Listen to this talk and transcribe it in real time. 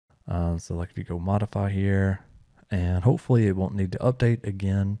So like if you go modify here, and hopefully it won't need to update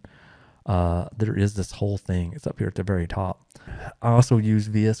again. There is this whole thing. It's up here at the very top. I also use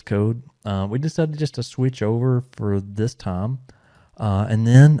VS Code. We decided just to switch over for this time. And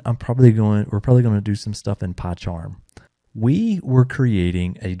then we're probably going to do some stuff in PyCharm. We were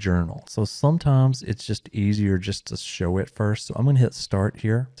creating a journal. So sometimes it's just easier just to show it first. So I'm going to hit start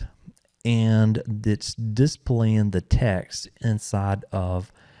here, and it's displaying the text inside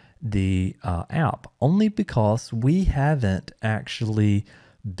of the app, only because we haven't actually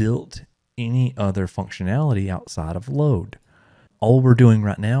built any other functionality outside of load. All we're doing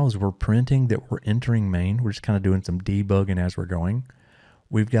right now is we're printing that we're entering main. We're just kind of doing some debugging as we're going.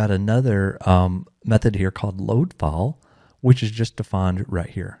 We've got another method here called load file, which is just defined right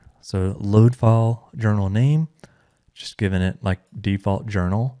here. So load file journal name, just giving it like default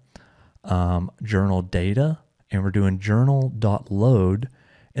journal, journal data, and we're doing journal.load,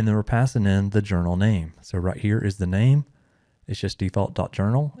 and then we're passing in the journal name. So right here is the name. It's just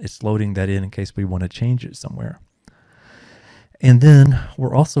default.journal. It's loading that in case we want to change it somewhere. And then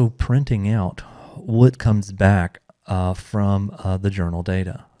we're also printing out what comes back from the journal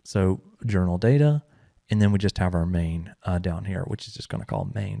data. So journal data, and then we just have our main down here, which is just going to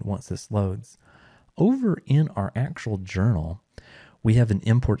call main once this loads. Over in our actual journal, we have an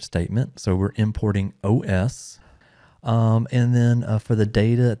import statement. So we're importing OS. And then for the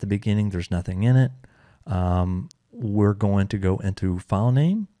data at the beginning, there's nothing in it. We're going to go into file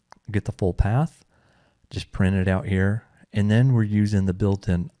name, get the full path, just print it out here. And then we're using the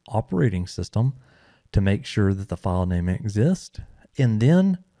built-in operating system to make sure that the file name exists. And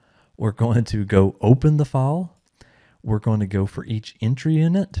then we're going to go open the file. We're going to go for each entry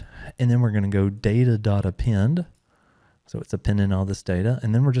in it. And then we're going to go data.append. So it's appending all this data.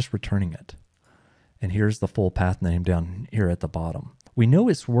 And then we're just returning it. And here's the full path name down here at the bottom. We know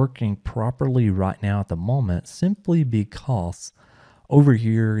it's working properly right now at the moment simply because over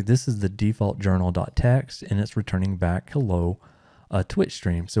here, this is the default journal.txt, and it's returning back hello Twitch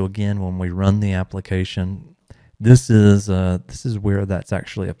stream. So again, when we run the application, this is where that's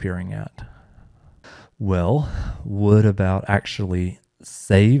actually appearing at. Well, what about actually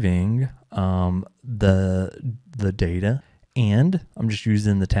saving the data? And I'm just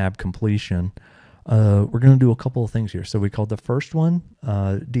using the tab completion. We're going to do a couple of things here. So we called the first one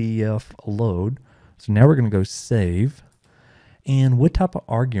def load. So now we're going to go save. And what type of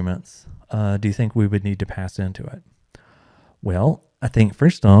arguments do you think we would need to pass into it? Well, I think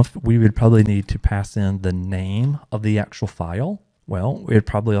first off, we would probably need to pass in the name of the actual file. Well, we'd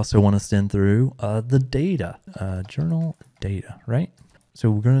probably also want to send through the data, journal data, right?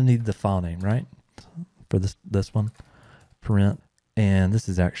 So we're going to need the file name, right? For this one, print. And this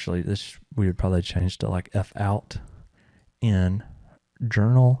is actually, we would probably change to like fout in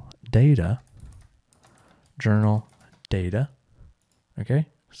journal data. Okay,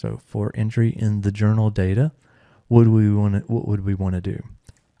 so for entry in the journal data, what would we want to do?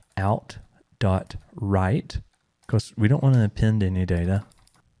 Out.write, because we don't want to append any data.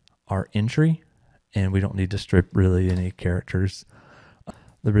 Our entry, and we don't need to strip really any characters.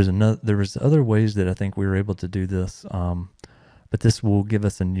 There was other ways that I think we were able to do this, but this will give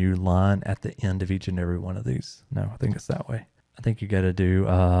us a new line at the end of each and every one of these. No, I think it's that way. I think you got to do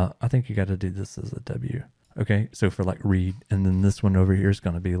this as a W. Okay, so for like read, and then this one over here is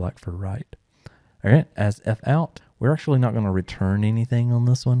going to be like for write. All right, as fout, we're actually not going to return anything on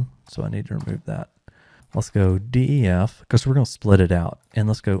this one, so I need to remove that. Let's go def, because we're going to split it out, and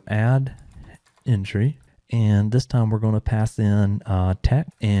let's go add entry, and this time we're going to pass in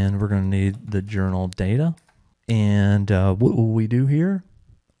text, and we're going to need the journal data. And what will we do here?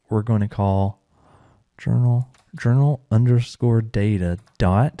 We're going to call journal underscore data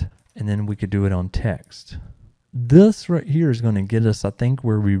dot, and then we could do it on text. This right here is going to get us, I think,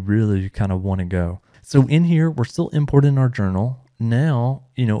 where we really kind of want to go. So in here, we're still importing our journal. Now,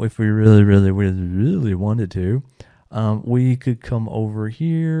 you know, if we really wanted to, we could come over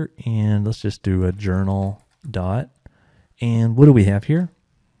here and let's just do a journal dot. And what do we have here?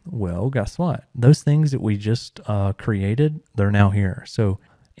 Well, guess what? Those things that we just created, they're now here. So,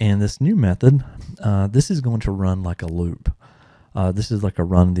 and this new method, this is going to run like a loop. This is like a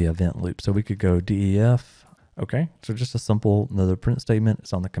run the event loop. So we could go def. Okay, so just a simple another print statement.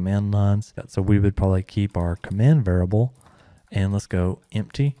 It's on the command lines. So we would probably keep our command variable, and let's go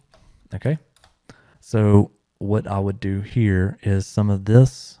empty. Okay, so what I would do here is some of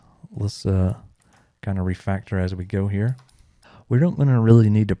this. Let's kind of refactor as we go here. We don't going to really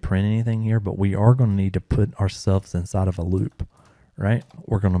need to print anything here, but we are going to need to put ourselves inside of a loop, right?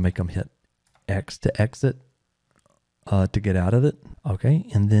 We're going to make them hit X to exit to get out of it. Okay,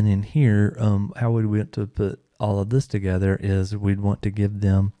 and then in here, how would we want to put all of this together is we'd want to give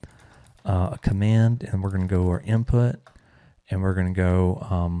them a command, and we're going to go our input, and we're going to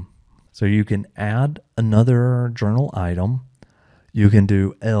go, so you can add another journal item. You can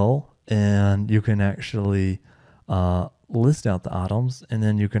do L, and you can actually list out the items, and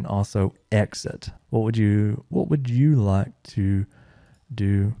then you can also exit. What would you like to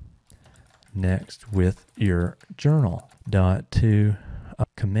do next with your journal?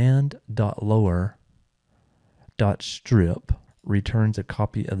 Command lower strip returns a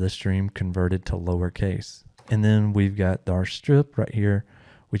copy of the stream converted to lowercase. And then we've got our strip right here,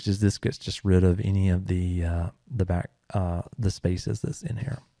 which is this gets just rid of any of the spaces that's in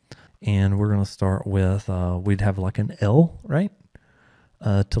here. And we're going to start with, we'd have like an L, right?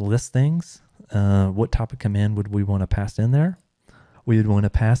 To list things. What type of command would we want to pass in there? We would want to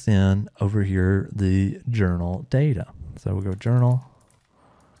pass in over here the journal data. So we'll go journal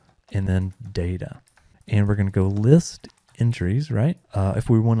and then data. And we're going to go list entries, right? If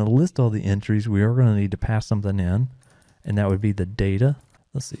we want to list all the entries, we are going to need to pass something in, and that would be the data.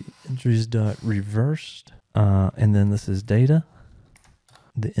 Let's see, entries.reversed, and then this is data,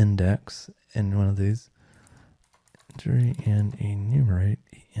 the index, and one of these, entry and enumerate,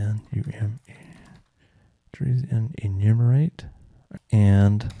 E-N-U-M-E, entries and enumerate,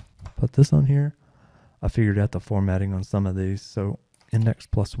 and put this on here. I figured out the formatting on some of these. So index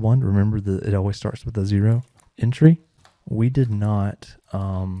 +1, remember that it always starts with a 0. Entry, we did not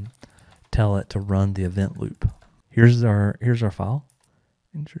tell it to run the event loop. Here's our file.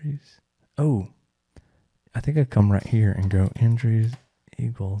 Entries. Oh, I think I come right here and go entries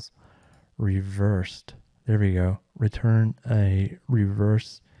equals reversed. There we go. Return a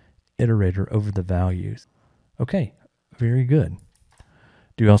reverse iterator over the values. Okay, very good.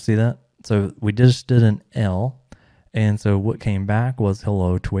 Do you all see that? So we just did an L, and so what came back was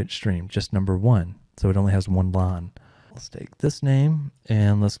hello Twitch stream, just number 1. So it only has one line. Let's take this name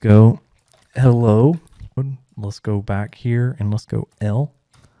and let's go hello. Let's go back here and let's go L.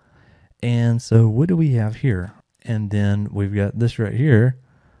 And so what do we have here? And then we've got this right here,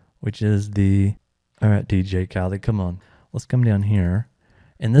 which is the, all right, DJ Khaled, come on. Let's come down here.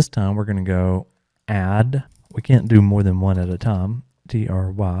 And this time we're going to go add. We can't do more than one at a time.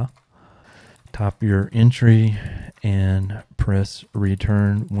 TRY. Type your entry and press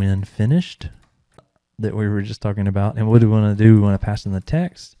return when finished that we were just talking about. And what do we want to do? We want to pass in the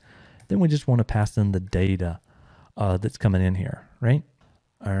text. Then we just want to pass in the data that's coming in here, right?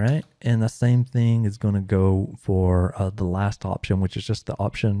 All right. And the same thing is going to go for the last option, which is just the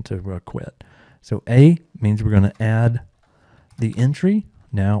option to quit. So A means we're going to add the entry.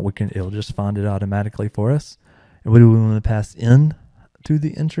 Now it'll just find it automatically for us. And what do we want to pass in to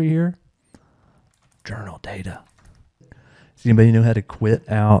the entry here? Journal data. Does anybody know how to quit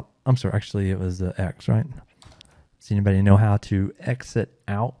out? I'm sorry, actually it was the X, right? Does anybody know how to exit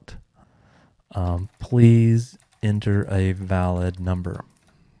out? Please enter a valid number.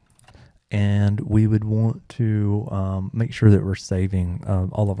 And we would want to make sure that we're saving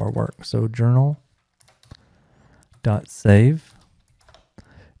all of our work. So journal.save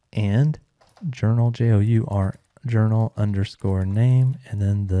and journal, J-O-U-R, journal underscore name, and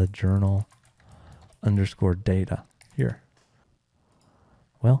then the journal underscore data here.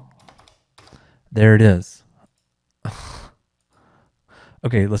 Well, there it is.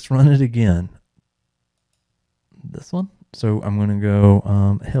 Okay, let's run it again. This one. So I'm going to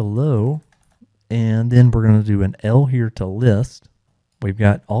go hello, and then we're going to do an L here to list. We've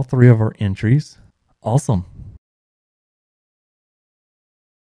got all 3 of our entries. Awesome.